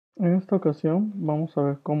En esta ocasión vamos a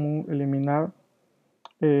ver cómo eliminar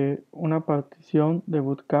una partición de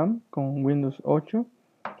BootCamp con Windows 8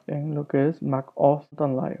 en lo que es Mac OS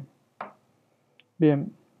Live.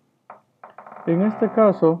 Bien, en este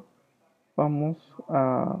caso vamos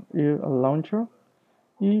a ir al launcher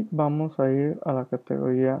y vamos a ir a la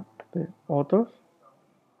categoría de otros.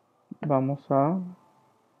 Vamos a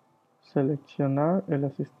seleccionar el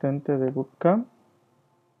asistente de BootCamp.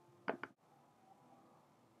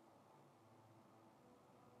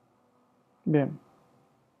 Bien,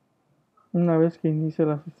 una vez que inicie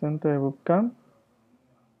el asistente de BootCamp,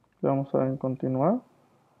 le vamos a dar en continuar.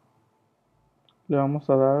 Le vamos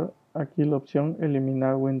a dar aquí la opción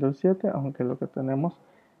eliminar Windows 7, aunque lo que tenemos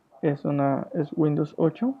es Windows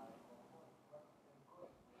 8.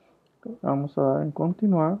 Vamos a dar en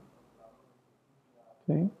continuar.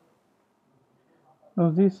 ¿Sí?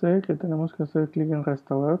 Nos dice que tenemos que hacer clic en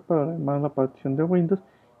restaurar para armar la partición de Windows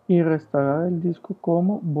y restaurar el disco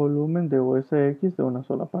como volumen de OS X de una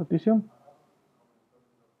sola partición.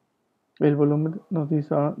 El volumen nos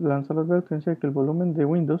dice, lanza la advertencia de que el volumen de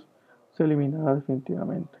Windows se eliminará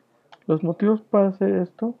definitivamente. Los motivos para hacer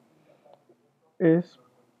esto es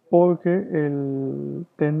porque el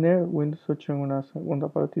tener Windows 8 en una segunda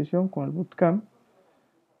partición con el BootCamp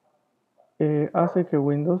hace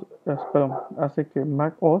que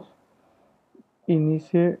Mac OS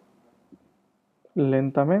inicie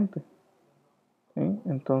lentamente. ¿Sí?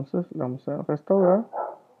 Entonces vamos a restaurar,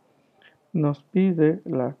 nos pide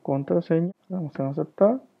la contraseña, vamos a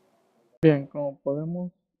aceptar. Bien, como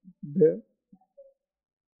podemos ver,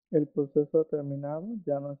 el proceso ha terminado,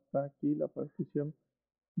 ya no está aquí la partición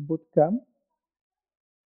BootCamp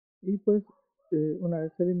y pues una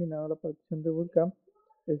vez eliminada la partición de BootCamp,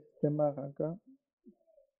 el sistema arranca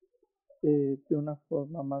de una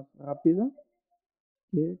forma más rápida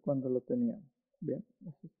que cuando lo teníamos. Bien,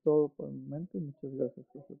 eso es todo por el momento y muchas gracias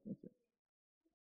por su atención.